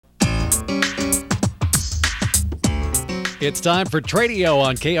It's time for Tradio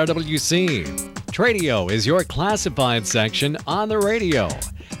on KRWC. Tradio is your classified section on the radio.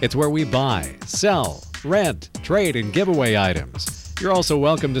 It's where we buy, sell, rent, trade, and give away items. You're also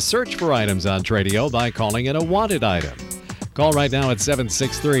welcome to search for items on Tradio by calling it a wanted item. Call right now at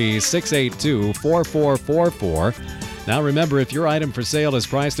 763-682-4444. Now remember, if your item for sale is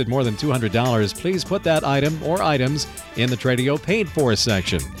priced at more than $200, please put that item or items in the Tradio Paid For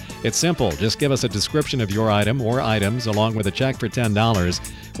section. It's simple. Just give us a description of your item or items along with a check for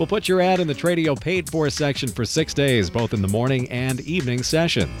 $10. We'll put your ad in the Tradio Paid For section for 6 days, both in the morning and evening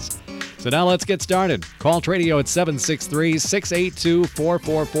sessions. So now let's get started. Call Tradio at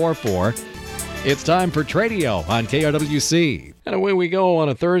 763-682-4444. It's time for Tradio on KRWC. And away we go on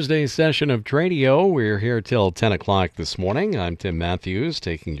a Thursday session of Tradio. We're here till 10 o'clock this morning. I'm Tim Matthews,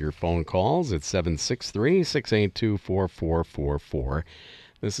 taking your phone calls at 763-682-4444.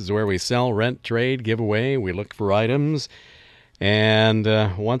 This is where we sell, rent, trade, give away. We look for items. And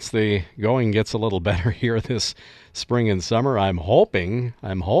once the going gets a little better here this spring and summer, I'm hoping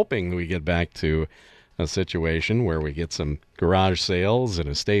we get back to a situation where we get some garage sales and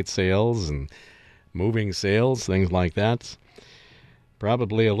estate sales and moving sales, things like that.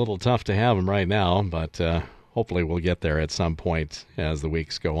 Probably a little tough to have them right now, but hopefully we'll get there at some point as the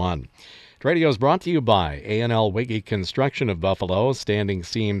weeks go on. Tradio is brought to you by A&L Wiggy Construction of Buffalo, standing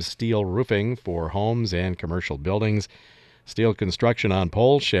seam steel roofing for homes and commercial buildings. Steel construction on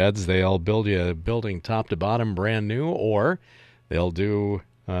pole sheds. They'll build you a building top to bottom brand new, or they'll do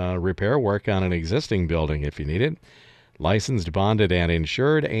repair work on an existing building if you need it. Licensed, bonded, and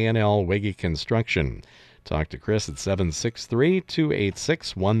insured, A&L Wiggy Construction. Talk to Chris at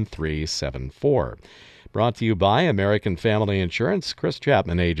 763-286-1374. Brought to you by American Family Insurance, Chris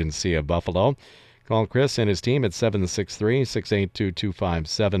Chapman Agency of Buffalo. Call Chris and his team at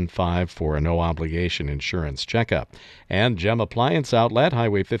 763-682-2575 for a no-obligation insurance checkup. And Gem Appliance Outlet,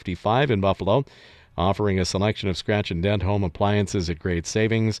 Highway 55 in Buffalo, offering a selection of scratch and dent home appliances at great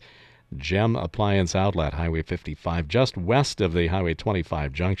savings. Gem Appliance Outlet, Highway 55, just west of the Highway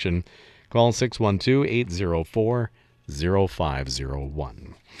 25 junction. Call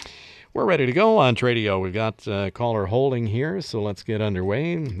 612-804-0501. We're ready to go on Tradio. We've got caller holding here, so let's get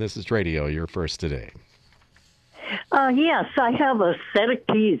underway. This is Tradio, your first today. Yes, I have a set of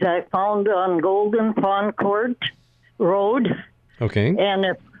keys I found on Golden Pond Court Road. Okay. And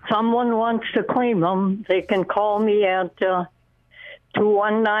if someone wants to claim them, they can call me at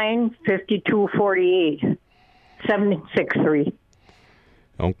 219-5248, 763.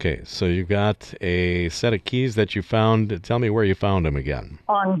 Okay, so you got a set of keys that you found. Tell me where you found them again.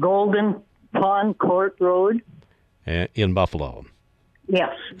 On Golden Pond Court Road. In Buffalo.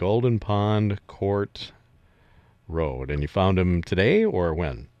 Yes. Golden Pond Court Road. And you found them today or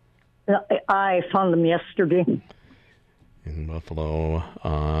when? I found them yesterday. In Buffalo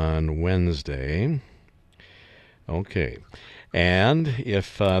on Wednesday. Okay. And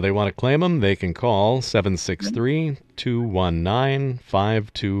if they want to claim them, they can call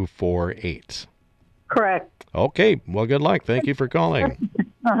 763-219-5248. Correct. Okay. Well, good luck. Thank you for calling.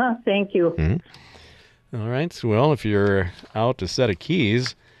 Thank you. Mm-hmm. All right. Well, if you're out a set of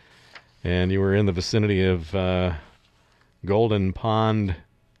keys and you were in the vicinity of Golden Pond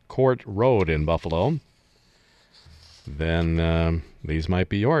Court Road in Buffalo, then these might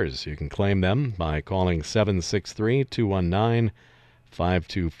be yours. You can claim them by calling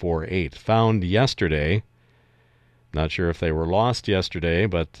 763-219-5248. Found yesterday. Not sure if they were lost yesterday,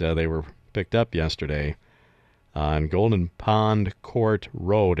 but they were picked up yesterday on Golden Pond Court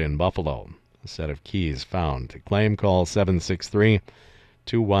Road in Buffalo. A set of keys found. To claim, call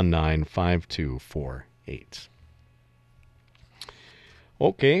 763-219-5248.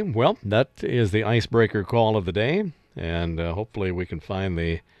 Okay, well, that is the icebreaker call of the day. And hopefully we can find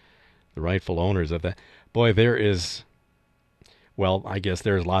the rightful owners of that. Boy, I guess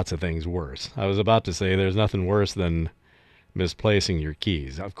there's lots of things worse. I was about to say there's nothing worse than misplacing your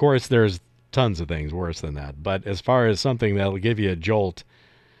keys. Of course, there's tons of things worse than that. But as far as something that'll give you a jolt,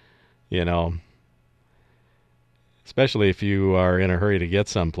 especially if you are in a hurry to get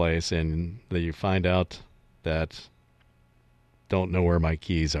someplace and that you find out that don't know where my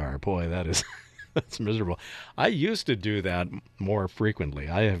keys are. Boy, that is... That's miserable. I used to do that more frequently.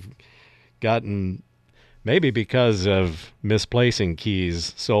 I have gotten, maybe because of misplacing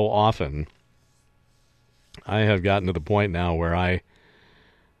keys so often, I have gotten to the point now where I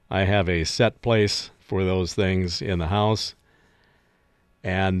have a set place for those things in the house.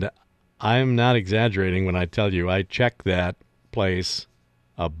 And I'm not exaggerating when I tell you I check that place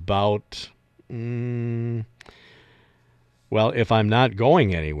about, if I'm not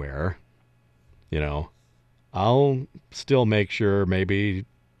going anywhere, I'll still make sure maybe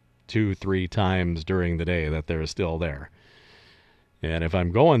 2-3 times during the day that they're still there. And if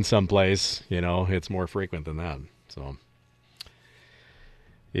I'm going someplace, it's more frequent than that. So,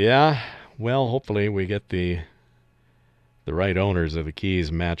 yeah, well, hopefully we get the right owners of the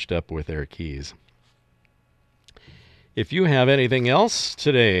keys matched up with their keys. If you have anything else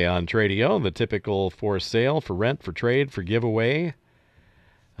today on Tradio, the typical for sale, for rent, for trade, for giveaway,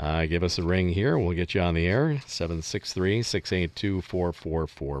 give us a ring here. We'll get you on the air,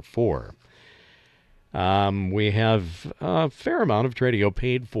 763-682-4444. We have a fair amount of Tradio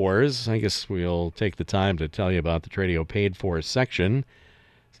paid fors. I guess we'll take the time to tell you about the Tradio paid for section,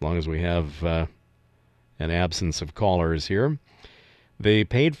 as long as we have an absence of callers here. The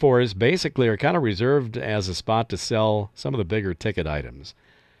paid fors basically are kind of reserved as a spot to sell some of the bigger ticket items.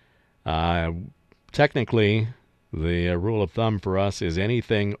 Technically, the rule of thumb for us is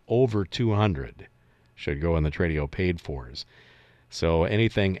anything over $200 should go in the Tradio paid fors. So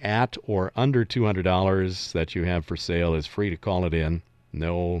anything at or under $200 that you have for sale is free to call it in.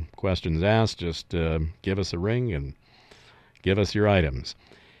 No questions asked. Just give us a ring and give us your items.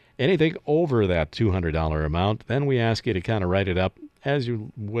 Anything over that $200 amount, then we ask you to kind of write it up as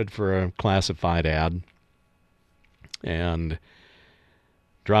you would for a classified ad and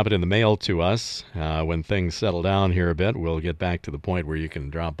drop it in the mail to us. When things settle down here a bit, we'll get back to the point where you can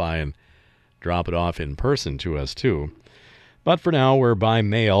drop by and drop it off in person to us too. But for now, we're by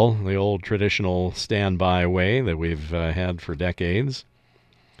mail, the old traditional standby way that we've had for decades.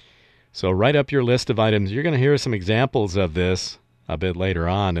 So write up your list of items. You're going to hear some examples of this a bit later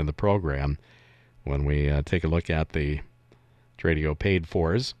on in the program when we take a look at the Tradio paid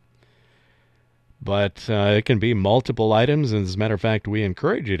fors. But it can be multiple items. And as a matter of fact, we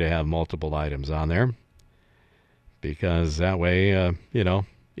encourage you to have multiple items on there, because that way,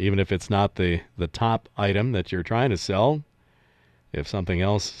 even if it's not the top item that you're trying to sell, if something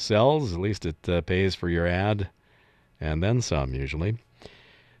else sells, at least it pays for your ad and then some usually.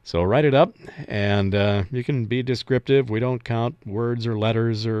 So write it up, and you can be descriptive. We don't count words or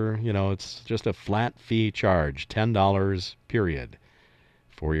letters or, it's just a flat fee charge, $10 period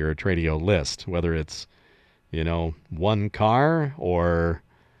for your Tradio list, whether it's, one car or,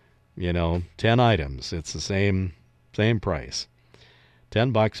 10 items. It's the same price.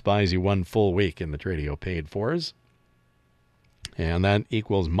 $10 buys you one full week in the Tradio paid fors. And that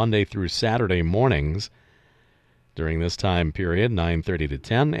equals Monday through Saturday mornings during this time period, 9:30 to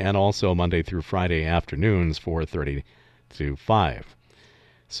 10, and also Monday through Friday afternoons, 4:30 to 5.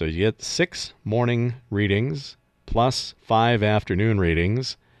 So you get 6 morning readings plus 5 afternoon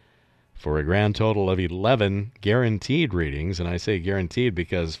readings for a grand total of 11 guaranteed readings. And I say guaranteed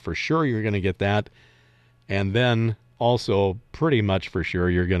because for sure you're going to get that, and then also pretty much for sure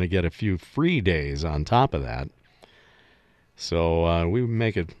you're going to get a few free days on top of that. So we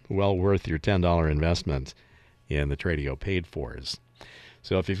make it well worth your $10 investment in the Tradio paid fors.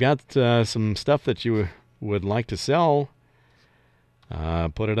 So if you've got some stuff that you would like to sell,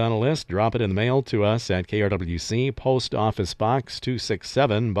 put it on a list, drop it in the mail to us at KRWC, Post Office Box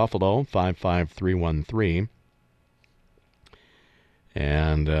 267, Buffalo 55313.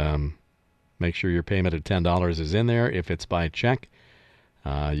 And make sure your payment of $10 is in there. If it's by check,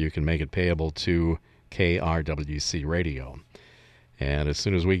 you can make it payable to KRWC Radio. And as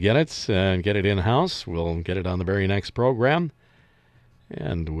soon as we get it and get it in-house, we'll get it on the very next program,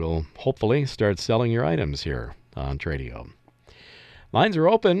 and we'll hopefully start selling your items here on Tradio. Lines are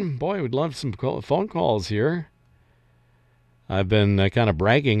open. Boy, we'd love some phone calls here. I've been kind of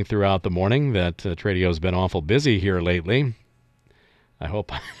bragging throughout the morning that Tradio's been awful busy here lately. I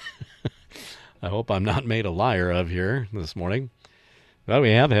hope I'm not made a liar of here this morning. But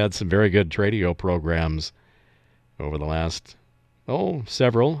we have had some very good Tradio programs over the last,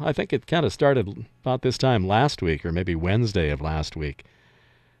 several. I think it kind of started about this time last week, or maybe Wednesday of last week,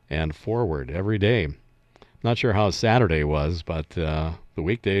 and forward every day. Not sure how Saturday was, but the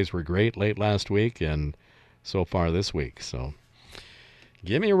weekdays were great late last week and so far this week. So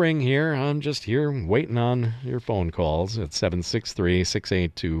give me a ring here. I'm just here waiting on your phone calls at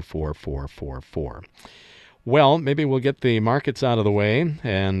 763-682-4444. Well, maybe we'll get the markets out of the way,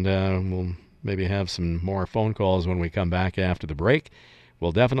 and we'll maybe have some more phone calls when we come back after the break.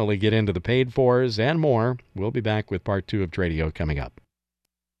 We'll definitely get into the paid fors and more. We'll be back with part 2 of Tradio coming up.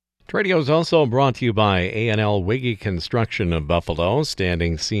 Tradio is also brought to you by A&L Wiggy Construction of Buffalo,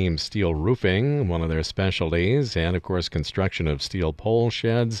 standing seam steel roofing, one of their specialties, and of course construction of steel pole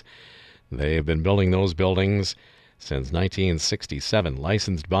sheds. They've been building those buildings since 1967.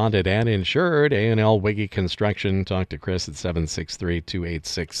 Licensed, bonded, and insured. A&L Wiggy Construction. Talk to Chris at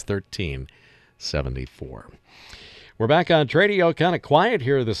 763-286-1370. We're back on Tradio, kind of quiet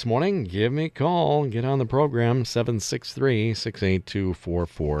here this morning. Give me a call. Get on the program,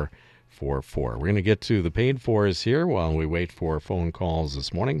 763-682-4444. We're going to get to the paid fors here while we wait for phone calls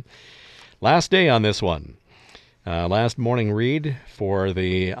this morning. Last day on this one. Last morning read for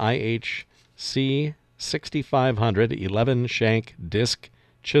the IHC 6500 11 shank disc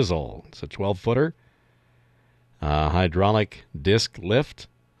chisel. It's a 12-footer. Hydraulic disc lift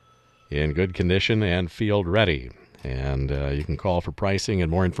in good condition and field ready. And you can call for pricing and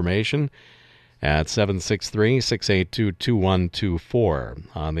more information at 763-682-2124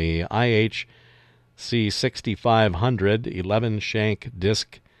 on the IHC 6500 11 shank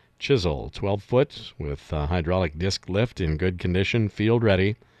disc chisel, 12-foot with hydraulic disc lift in good condition, field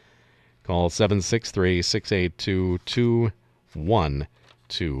ready. Call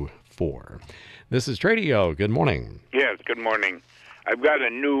 763-682-2124. This is Tradio. Good morning. Yes, good morning. I've got a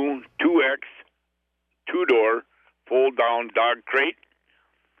new 2X two-door fold-down dog crate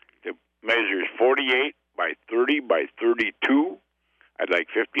that measures 48 by 30 by 32. I'd like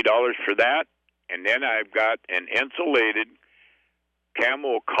 $50 for that. And then I've got an insulated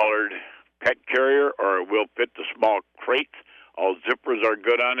camel-colored pet carrier, or it will fit the small crates. All zippers are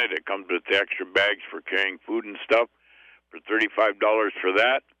good on it. It comes with the extra bags for carrying food and stuff for $35 for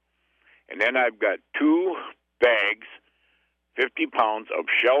that. And then I've got 2 bags, 50 pounds of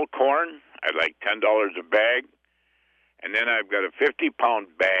shell corn. I'd like $10 a bag. And then I've got a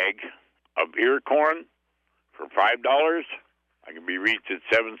 50-pound bag of ear corn for $5. I can be reached at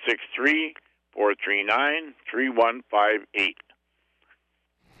 763-439-3158.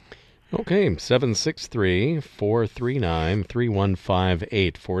 Okay,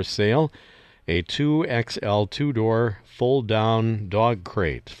 763-439-3158 for sale. A 2XL two-door fold-down dog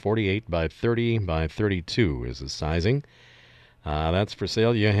crate, 48 by 30 by 32 is the sizing. That's for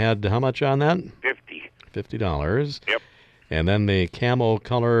sale. You had how much on that? $50. Yep. And then the camo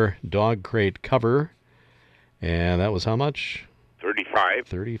color dog crate cover, and that was how much?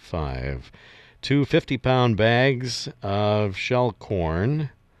 $35. 2 50-pound bags of shell corn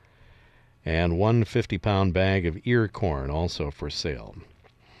and 1 50-pound bag of ear corn, also for sale.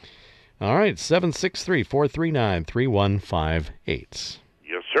 All right, 763-439-3158.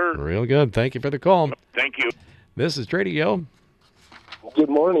 Yes, sir. Real good. Thank you for the call. Thank you. This is Tradio. Good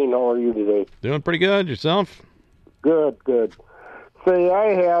morning. How are you today? Doing pretty good. Yourself? Good. Say, I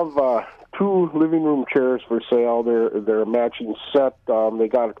have 2 living room chairs for sale. They're a matching set. They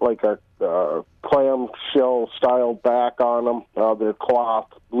got like a clamshell style back on them. They're cloth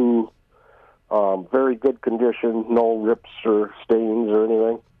blue, very good condition, no rips or stains or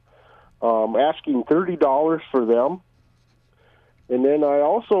anything. Asking $30 for them. And then I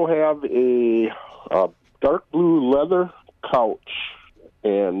also have a dark blue leather couch,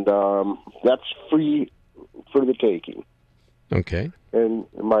 and that's free for the taking. Okay. And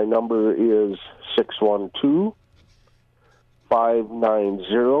my number is 612-590-6906.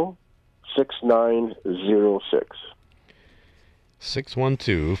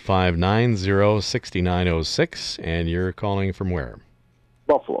 612-590-6906, and you're calling from where?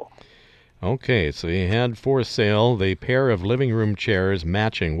 Buffalo. Okay, so you had for sale the pair of living room chairs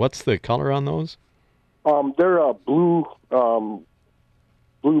matching. What's the color on those? They're a blue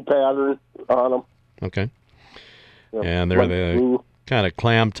pattern on them. Okay. Yep. And they're Light the blue. kind of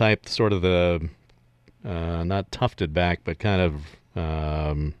clam type, sort of the, not tufted back, but kind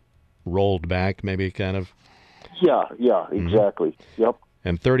of rolled back, maybe kind of. Yeah, exactly. Mm-hmm. Yep.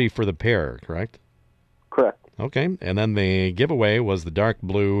 And 30 for the pair, correct? Correct. Okay. And then the giveaway was the dark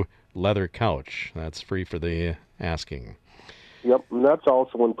blue leather couch. That's free for the asking. Yep, and that's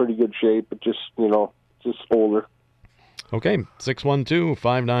also in pretty good shape, but just older. Okay,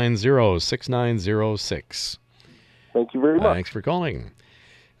 612-590-6906. Thank you very much. Thanks for calling.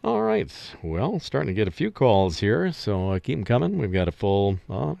 All right, well, starting to get a few calls here, so keep them coming. We've got a full,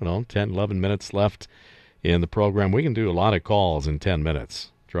 10, 11 minutes left in the program. We can do a lot of calls in 10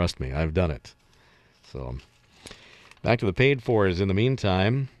 minutes. Trust me, I've done it. So, back to the paid fors in the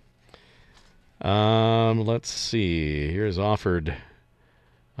meantime. Let's see. Here's offered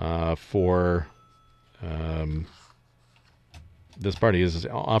for... this party is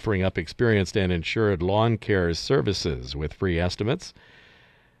offering up experienced and insured lawn care services with free estimates.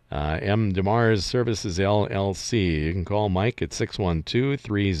 M. DeMars Services, LLC. You can call Mike at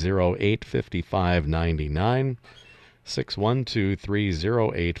 612-308-5599,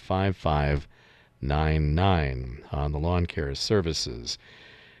 612-308-5599 on the lawn care services.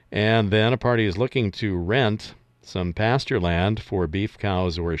 And then a party is looking to rent some pasture land for beef,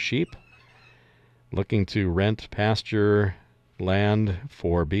 cows, or sheep. Looking to rent pasture land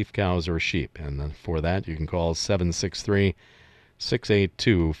for beef cows or sheep. And for that, you can call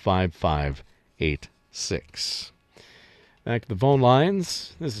 763-682-5586. Back to the phone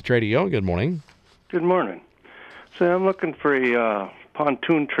lines. This is Tradio. Good morning. Good morning. Say, I'm looking for a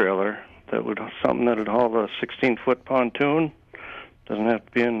pontoon trailer something that would haul a 16-foot pontoon. Doesn't have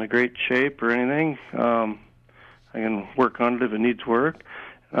to be in a great shape or anything. I can work on it if it needs work.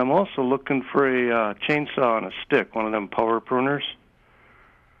 I'm also looking for a chainsaw on a stick, one of them power pruners.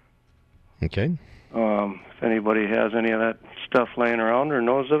 Okay. If anybody has any of that stuff laying around or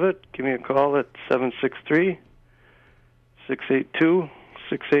knows of it, give me a call at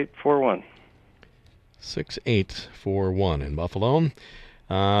 763-682-6841. 6841 in Buffalo.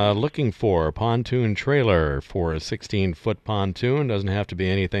 Looking for a pontoon trailer for a 16-foot pontoon. Doesn't have to be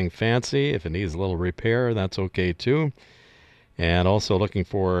anything fancy. If it needs a little repair, that's okay too. And also looking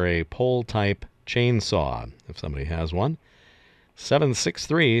for a pole-type chainsaw, if somebody has one.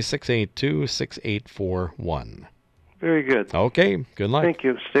 763-682-6841. Very good. Okay, good luck. Thank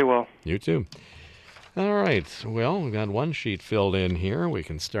you. Stay well. You too. All right. Well, we've got one sheet filled in here. We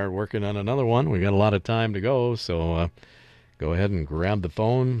can start working on another one. We've got a lot of time to go, so go ahead and grab the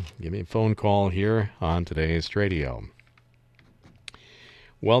phone. Give me a phone call here on today's Tradio.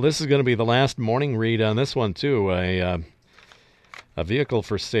 Well, this is going to be the last morning read on this one, too. A vehicle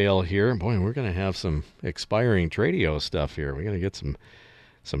for sale here. Boy, we're going to have some expiring Tradio stuff here. We're going to get some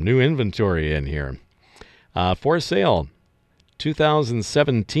new inventory in here. For sale,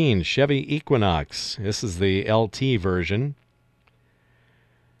 2017 Chevy Equinox. This is the LT version,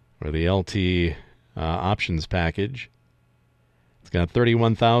 or the LT options package. It's got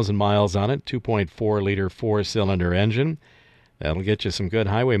 31,000 miles on it, 2.4-liter four-cylinder engine. That'll get you some good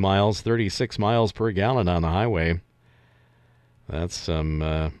highway miles, 36 miles per gallon on the highway. That's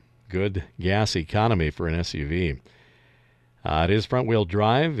some good gas economy for an SUV. It is front-wheel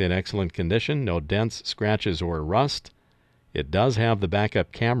drive in excellent condition, no dents, scratches, or rust. It does have the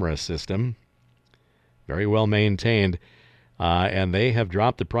backup camera system, very well maintained, and they have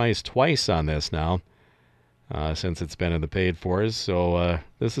dropped the price twice on this now since it's been in the paid fors. So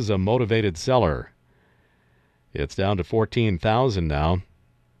this is a motivated seller. It's down to $14,000 now.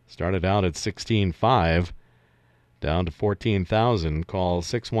 Started out at $16,500, down to $14,000. Call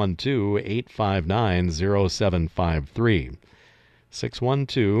 612-859-0753.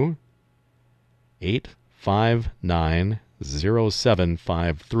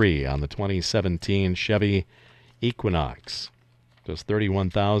 612-859-0753 on the 2017 Chevy Equinox. Just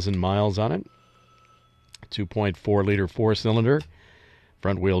 31,000 miles on it. 2.4-liter four-cylinder.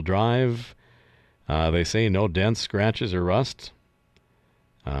 Front-wheel drive. They say no dents, scratches, or rust.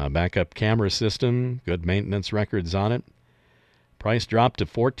 Backup camera system. Good maintenance records on it. Price dropped to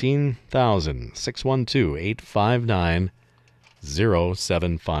 $14,000.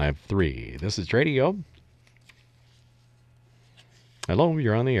 612-859-0753. This is Tradio. Hello,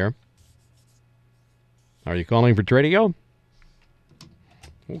 you're on the air. Are you calling for Tradio?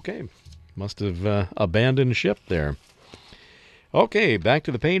 Okay. Must have abandoned ship there. Okay, back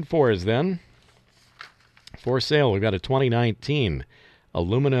to the paid fors then. For sale, we've got a 2019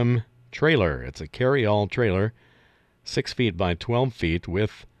 aluminum trailer. It's a carry-all trailer, 6 feet by 12 feet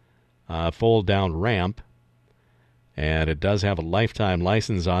with a fold-down ramp. And it does have a lifetime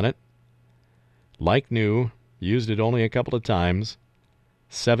license on it. Like new, used it only a couple of times.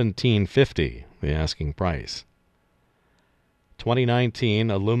 $1,750, the asking price. 2019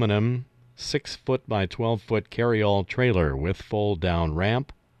 aluminum 6 foot by 12 foot carry-all trailer with fold-down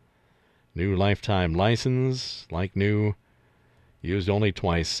ramp. New lifetime license, like new, used only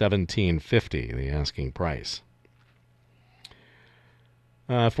twice. $1,750, the asking price.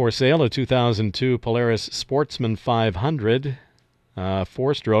 For sale, a 2002 Polaris Sportsman 500,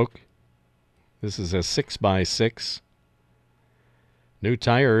 4-stroke. This is a 6x6. New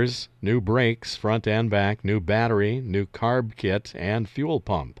tires, new brakes, front and back, new battery, new carb kit, and fuel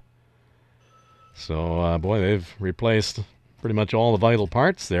pump. So, boy, they've replaced pretty much all the vital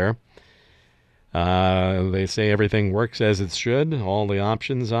parts there. They say everything works as it should, all the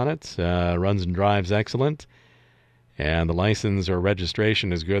options on it, runs and drives excellent. And the license or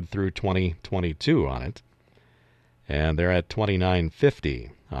registration is good through 2022 on it. And they're at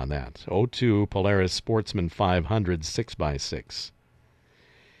 $2,950 on that. 02 Polaris Sportsman 500 6x6.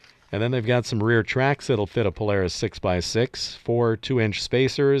 And then they've got some rear tracks that'll fit a Polaris 6x6. 4 2-inch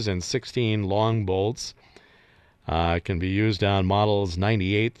spacers and 16 long bolts. Can be used on models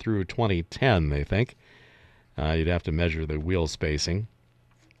 98 through 2010, they think. You'd have to measure the wheel spacing.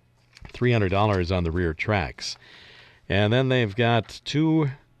 $300 on the rear tracks. And then they've got 2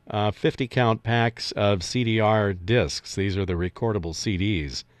 50 count packs of CDR discs. These are the recordable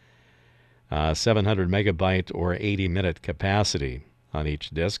CDs. 700 megabyte or 80-minute capacity on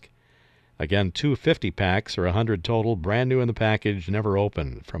each disc. Again, 250 packs or 100 total, brand new in the package, never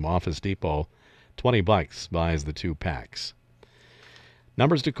opened, from Office Depot. $20 buys the 2 packs.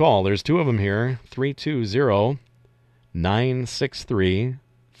 Numbers to call, there's 2 of them here,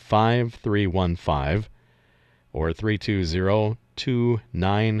 320-963-5315 or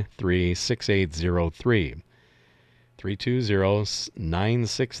 320-293-6803.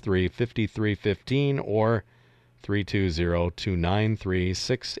 320-963-5315 or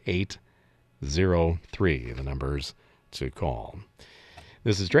 320-293-6803, the numbers to call.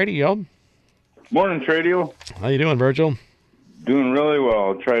 This is Tradio. Morning, Tradio. How you doing, Virgil? Doing really well.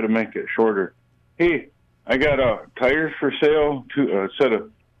 I'll try to make it shorter. Hey, I got tires for sale, a set of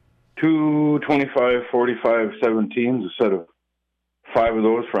 225 45 17s, a set of 5 of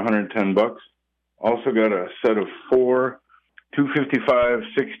those for $110. Also got a set of 4 255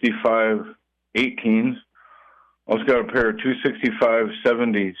 65 18s. Also got a pair of 265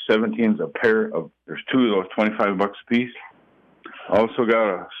 70 17s, a pair of, there's 2 of those, $25 a piece. Also got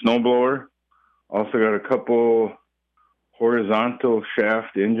a snowblower. Also got a couple horizontal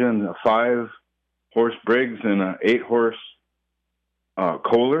shaft engine, a 5-horse Briggs and an 8-horse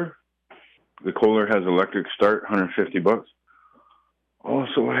Kohler. The Kohler has electric start, $150.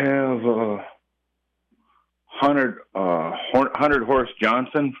 Also have a 100-horse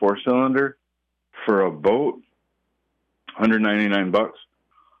Johnson 4-cylinder for a boat, $199.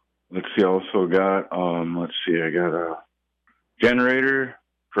 Let's see. I also got I got a generator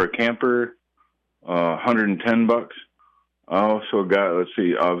for a camper, $110. I also got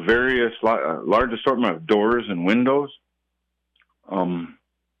various large assortment of doors and windows.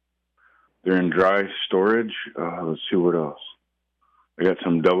 They're in dry storage. Let's see what else. I got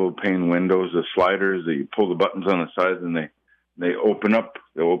some double pane windows, the sliders that you pull the buttons on the sides and they open up.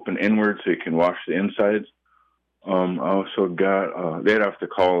 They open inward so you can wash the insides. I also got, they'd have to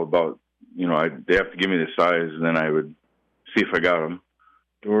call about, they have to give me the size and then I would see if I got them.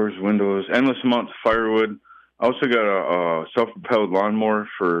 Doors, windows, endless amounts of firewood. I also got a self-propelled lawnmower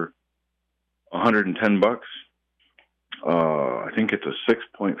for $110. I think it's a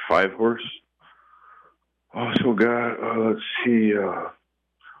 6.5 horse. Also got, free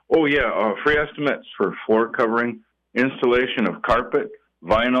estimates for floor covering, installation of carpet,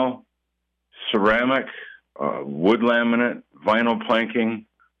 vinyl, ceramic, wood laminate, vinyl planking,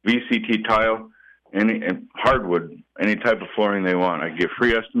 VCT tile, and hardwood, any type of flooring they want. I give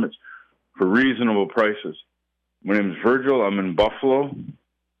free estimates for reasonable prices. My name is Virgil. I'm in Buffalo,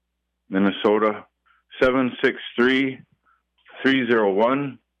 Minnesota,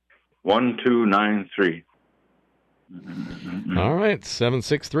 763-301-1293. All right,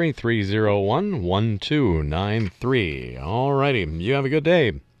 763-301-1293. All righty, you have a good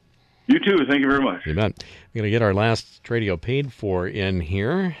day. You too. Thank you very much. You bet. We're going to get our last Tradio paid for in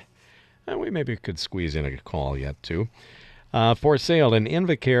here. And we maybe could squeeze in a call yet, too. For sale, an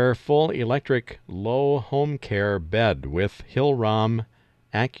Invacare full electric low home care bed with Hillrom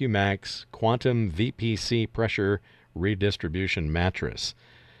AccuMax Quantum VPC pressure redistribution mattress.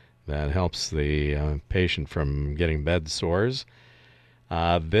 That helps the patient from getting bed sores.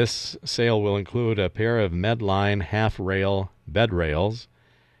 This sale will include a pair of Medline half-rail bed rails.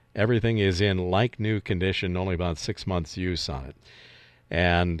 Everything is in like-new condition, only about 6 months' use on it.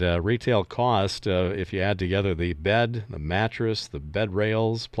 And retail cost, if you add together the bed, the mattress, the bed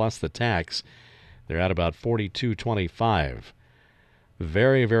rails, plus the tax, they're at about $42.25.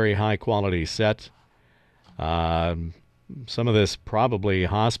 Very, very high-quality set. Some of this probably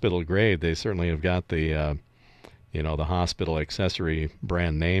hospital grade. They certainly have got the, the hospital accessory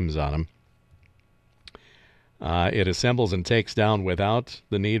brand names on them. It assembles and takes down without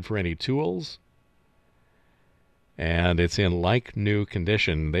the need for any tools. And it's in like-new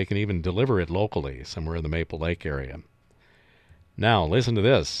condition. They can even deliver it locally somewhere in the Maple Lake area. Now, listen to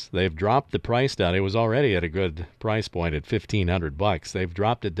this. They've dropped the price down. It was already at a good price point at $1,500. They've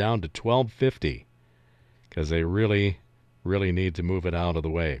dropped it down to $1,250 because they really, really need to move it out of the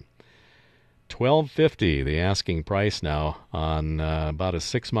way. $1,250, the asking price now on about a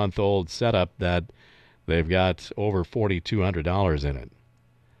 6-month-old setup that they've got over $4,200 in it.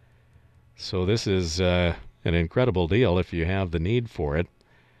 So this is an incredible deal if you have the need for it.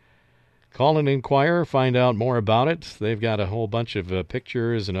 Call and inquire, find out more about it. They've got a whole bunch of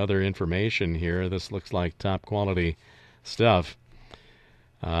pictures and other information here. This looks like top quality stuff.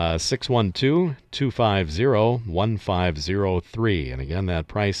 612-250-1503. And again, that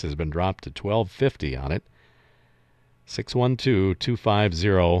price has been dropped to $1,250 on it.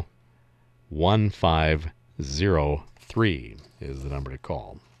 612-250-1503 is the number to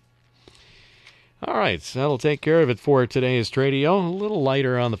call. All right, so that'll take care of it for today's Tradio. A little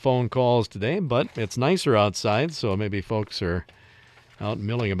lighter on the phone calls today, but it's nicer outside, so maybe folks are out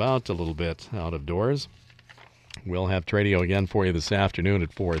milling about a little bit out of doors. We'll have Tradio again for you this afternoon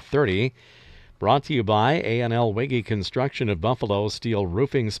at 4:30. Brought to you by A&L Wiggy Construction of Buffalo, steel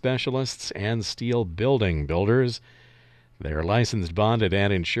roofing specialists and steel building builders. They're licensed, bonded,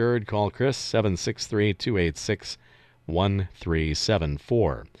 and insured. Call Chris,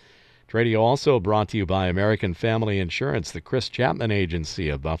 763-286-1374. Tradio also brought to you by American Family Insurance, the Chris Chapman Agency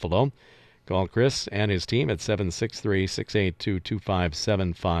of Buffalo. Call Chris and his team at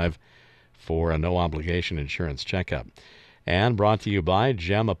 763-682-2575 for a no-obligation insurance checkup. And brought to you by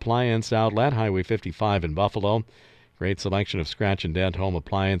Gem Appliance Outlet, Highway 55 in Buffalo. Great selection of scratch and dent home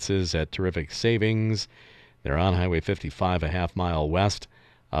appliances at terrific savings. They're on Highway 55, a half mile west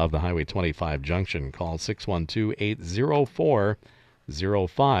of the Highway 25 junction. Call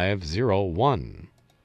 612-804-0501.